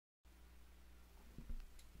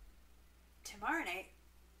Tomorrow night,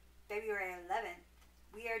 February 11th,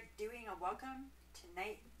 we are doing a Welcome to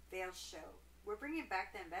Night Vale show. We're bringing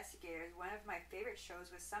back The Investigators, one of my favorite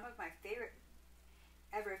shows with some of my favorite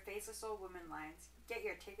ever Faceless Old Woman lines. Get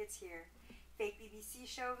your tickets here. Fake BBC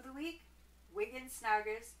show of the week, Wiggins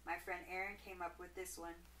Snoggers. My friend Aaron came up with this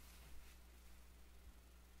one.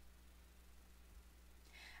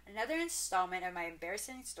 Another installment of my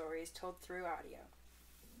embarrassing stories told through audio.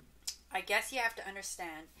 I guess you have to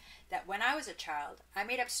understand that when I was a child, I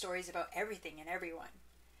made up stories about everything and everyone.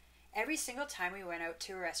 Every single time we went out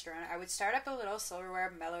to a restaurant, I would start up a little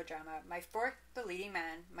silverware melodrama. My fork, the leading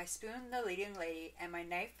man, my spoon, the leading lady, and my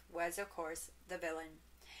knife was, of course, the villain.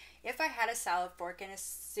 If I had a salad fork and a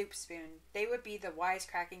soup spoon, they would be the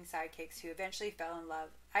wisecracking sidekicks who eventually fell in love.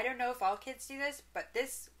 I don't know if all kids do this, but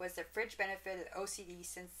this was the fringe benefit of OCD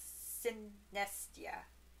synesthesia.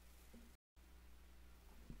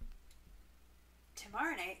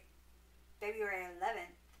 Tomorrow night, February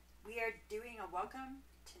 11th, we are doing a Welcome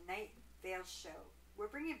to Night Vale show. We're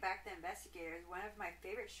bringing back The Investigators, one of my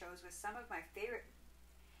favorite shows with some of my favorite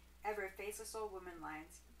ever Faceless Old Woman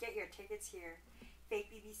lines. Get your tickets here.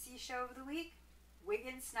 Fake BBC show of the week,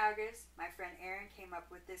 Wiggins Snoggers. My friend Aaron came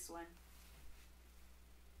up with this one.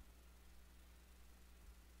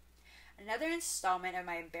 Another installment of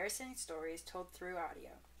my embarrassing stories told through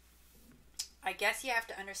audio. I guess you have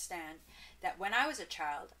to understand that when I was a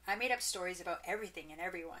child, I made up stories about everything and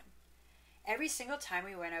everyone. Every single time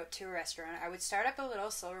we went out to a restaurant, I would start up a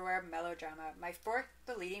little silverware melodrama. My fork,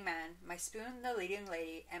 the leading man, my spoon, the leading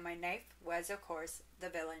lady, and my knife was, of course, the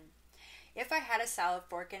villain. If I had a salad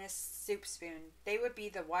fork and a soup spoon, they would be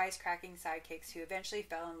the wisecracking sidekicks who eventually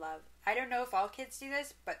fell in love. I don't know if all kids do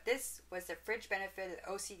this, but this was the fringe benefit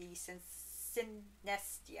of OCD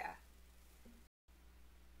synesthesia.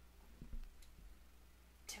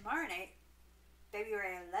 Tomorrow night,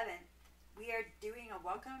 February 11th, we are doing a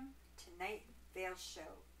Welcome to Night Vale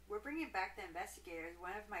show. We're bringing back The Investigators,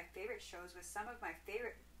 one of my favorite shows with some of my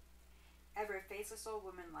favorite ever Faceless Old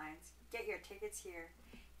Woman lines. Get your tickets here.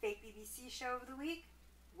 Fake BBC show of the week,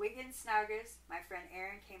 Wiggins Snoggers. My friend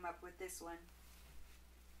Aaron came up with this one.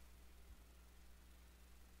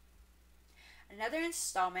 Another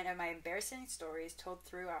installment of my embarrassing stories told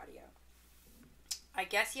through audio. I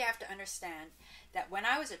guess you have to understand that when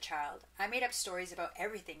I was a child, I made up stories about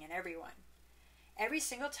everything and everyone. Every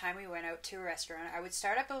single time we went out to a restaurant, I would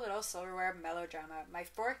start up a little silverware melodrama. My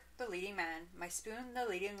fork, the leading man, my spoon, the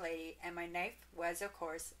leading lady, and my knife was, of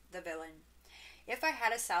course, the villain. If I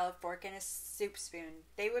had a salad fork and a soup spoon,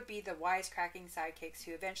 they would be the wisecracking sidekicks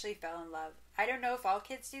who eventually fell in love. I don't know if all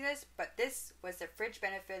kids do this, but this was the fringe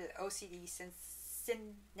benefit of OCD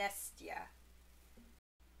synesthesia.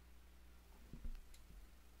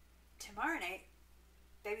 Tomorrow night,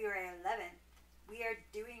 February 11th, we are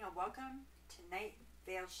doing a Welcome to Night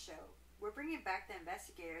Vale show. We're bringing back The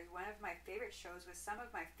Investigators, one of my favorite shows with some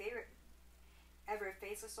of my favorite ever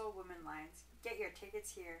Faceless Old Woman lines. Get your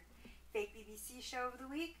tickets here. Fake BBC show of the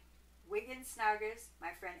week, Wiggins Snoggers.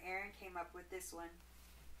 My friend Aaron came up with this one.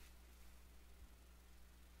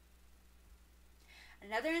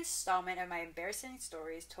 Another installment of my embarrassing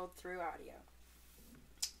stories told through audio.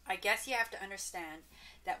 I guess you have to understand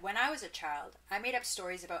that when I was a child, I made up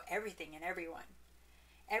stories about everything and everyone.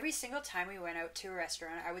 Every single time we went out to a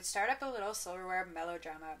restaurant, I would start up a little silverware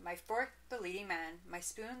melodrama. My fork, the leading man, my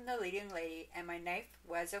spoon, the leading lady, and my knife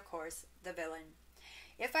was, of course, the villain.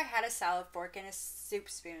 If I had a salad fork and a soup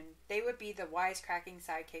spoon, they would be the wisecracking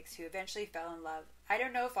sidekicks who eventually fell in love. I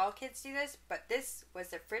don't know if all kids do this, but this was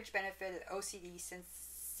the fringe benefit of OCD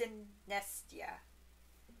synesthesia.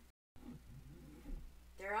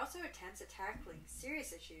 There are also attempts at tackling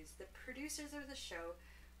serious issues. The producers of the show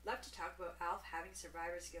love to talk about Alf having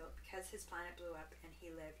survivor's guilt because his planet blew up and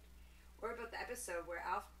he lived, or about the episode where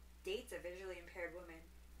Alf dates a visually impaired woman.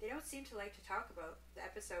 They don't seem to like to talk about the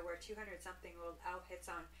episode where 200-something-old Alf hits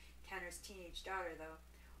on Tanner's teenage daughter, though,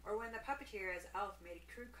 or when the puppeteer as Alf made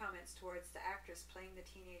crude comments towards the actress playing the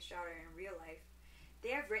teenage daughter in real life.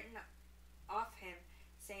 They have written off him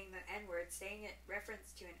saying the N-word, saying it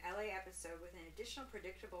reference to an LA episode with an additional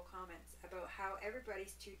predictable comments about how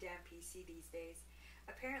everybody's too damn PC these days.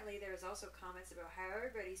 Apparently, there was also comments about how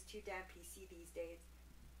everybody's too damn PC these days.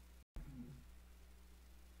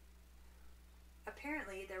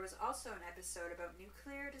 Apparently, there was also an episode about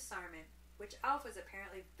nuclear disarmament, which Alf was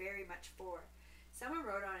apparently very much for. Someone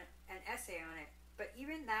wrote on an essay on it, but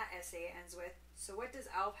even that essay ends with, "So what does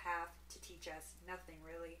Alf have to teach us? Nothing,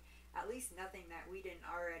 really. At least nothing that we didn't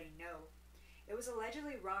already know." It was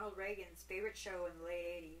allegedly Ronald Reagan's favorite show in the late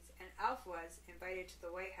 80s, and Alf was invited to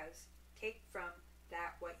the White House. Take from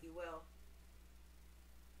that what you will.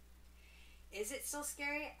 Is it still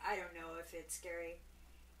scary? I don't know if it's scary.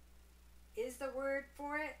 Is the word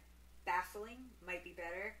for it? Baffling might be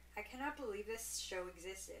better. I cannot believe this show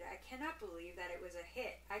existed. I cannot believe that it was a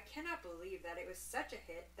hit. I cannot believe that it was such a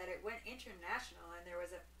hit that it went international and there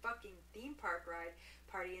was a fucking theme park ride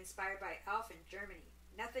party inspired by Alf in Germany.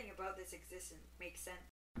 Nothing about this existence makes sense.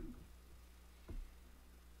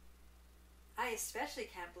 I especially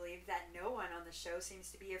can't believe that no one on the show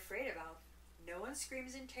seems to be afraid of Alf. No one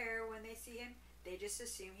screams in terror when they see him. They just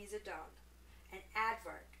assume he's a dog. An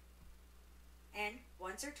aardvark. And,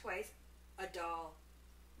 once or twice, a doll.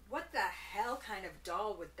 What the hell kind of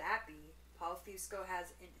doll would that be? Paul Fusco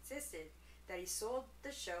has insisted that he sold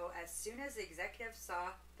the show as soon as the executive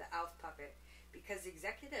saw the Alf puppet, because the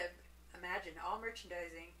executive imagined all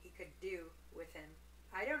merchandising he could do with him.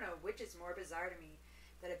 I don't know which is more bizarre to me,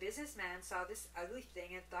 that a businessman saw this ugly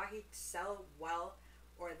thing and thought he'd sell well,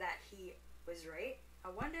 or that he was right. I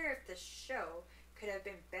wonder if the show could have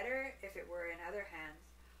been better if it were in other hands.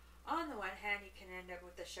 On the one hand, you can end up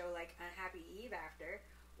with a show like Unhappy Eve After,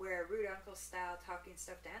 where a rude uncle-style talking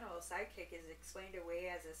stuffed animal sidekick is explained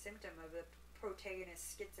away as a symptom of the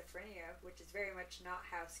protagonist's schizophrenia, which is very much not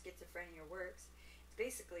how schizophrenia works. It's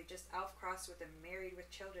basically just Alf crossed with a married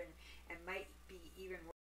with children, and might be even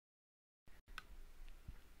worse.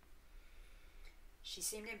 She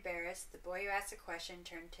seemed embarrassed. The boy who asked the question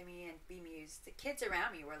turned to me and bemused. The kids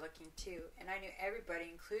around me were looking too, and I knew everybody,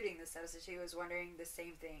 including the substitute, was wondering the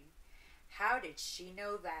same thing. How did she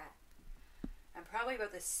know that? I'm probably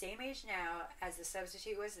about the same age now as the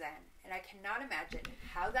substitute was then, and I cannot imagine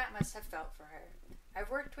how that must have felt for her. I've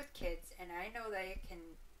worked with kids, and I know that it can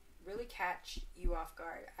really catch you off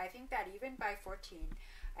guard. I think that even by 14,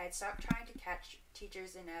 I had stopped trying to catch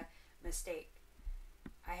teachers in a mistake.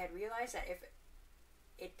 I had realized that if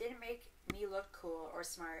it didn't make me look cool or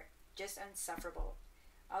smart, just insufferable.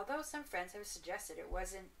 Although some friends have suggested it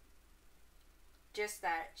wasn't just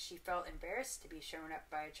that she felt embarrassed to be shown up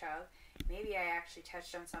by a child, maybe I actually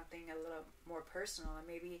touched on something a little more personal, and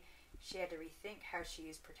maybe she had to rethink how she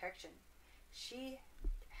used protection. She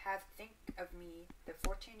had think of me, the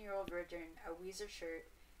 14-year-old virgin, a Weezer shirt,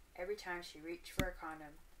 every time she reached for a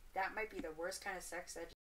condom. That might be the worst kind of sex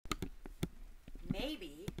education.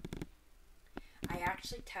 Maybe I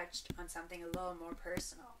actually touched on something a little more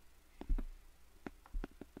personal.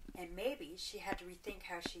 And maybe she had to rethink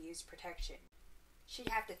how she used protection. She'd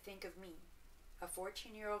have to think of me, a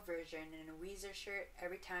 14-year-old virgin in a Weezer shirt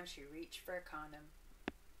every time she reached for a condom.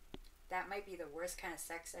 That might be the worst kind of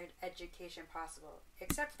sex education possible,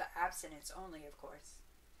 except for the abstinence only, of course.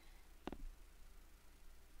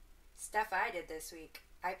 Stuff I did this week.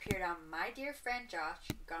 I appeared on my dear friend Josh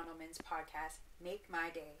Gondelman's podcast, Make My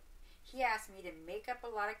Day. He asked me to make up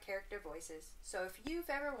a lot of character voices, so if you've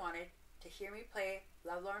ever wanted to hear me play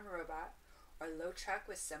Lovelorn Robot or Low Truck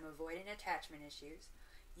with some avoidant attachment issues,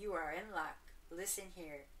 you are in luck. Listen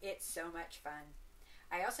here. It's so much fun.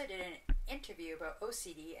 I also did an interview about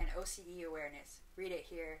OCD and OCD awareness. Read it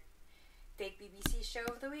here. Fake BBC show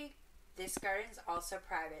of the week. This garden's also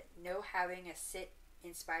private. No having a sit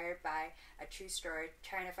inspired by a true story.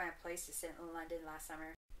 Trying to find a place to sit in London last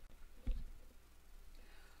summer.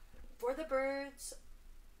 For the birds,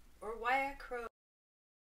 or why a crow.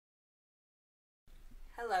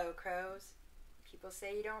 Hello, crows. People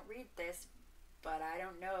say you don't read this, but I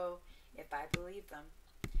don't know if I believe them.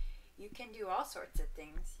 You can do all sorts of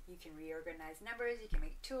things. You can reorganize numbers, you can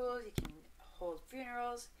make tools, you can hold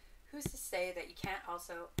funerals. Who's to say that you can't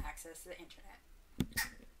also access the internet?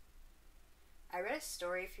 I read a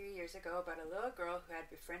story a few years ago about a little girl who had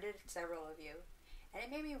befriended several of you, and it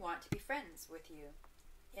made me want to be friends with you.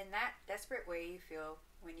 In that desperate way you feel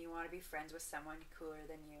when you want to be friends with someone cooler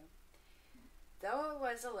than you. Though it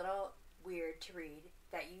was a little weird to read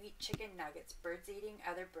that you eat chicken nuggets, birds eating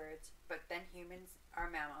other birds, but then humans are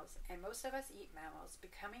mammals, and most of us eat mammals,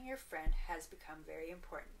 becoming your friend has become very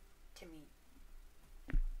important to me.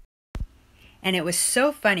 And it was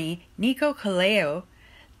so funny. Nico Kaleo,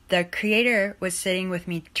 the creator, was sitting with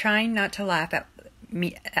me trying not to laugh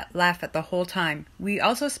at the whole time. We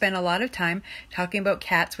also spent a lot of time talking about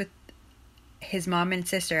cats with his mom and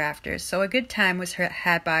sister after, so a good time was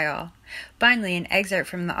had by all. Finally, an excerpt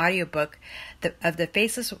from the audiobook of The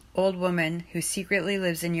Faceless Old Woman Who Secretly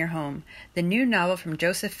Lives in Your Home, the new novel from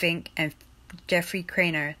Joseph Fink and Jeffrey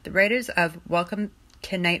Craner, the writers of Welcome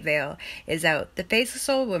to Night Vale, is out. The Faceless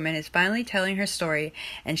Old Woman is finally telling her story,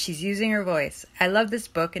 and she's using her voice. I love this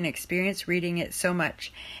book and experienced reading it so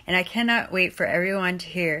much, and I cannot wait for everyone to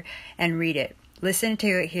hear and read it. Listen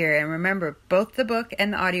to it here, and remember, both the book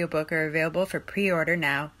and the audiobook are available for pre-order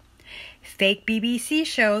now. Fake BBC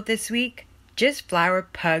show this week. Just flower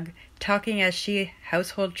pug talking as she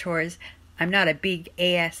household chores. I'm not a big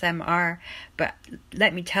ASMR, but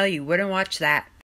let me tell you, wouldn't watch that.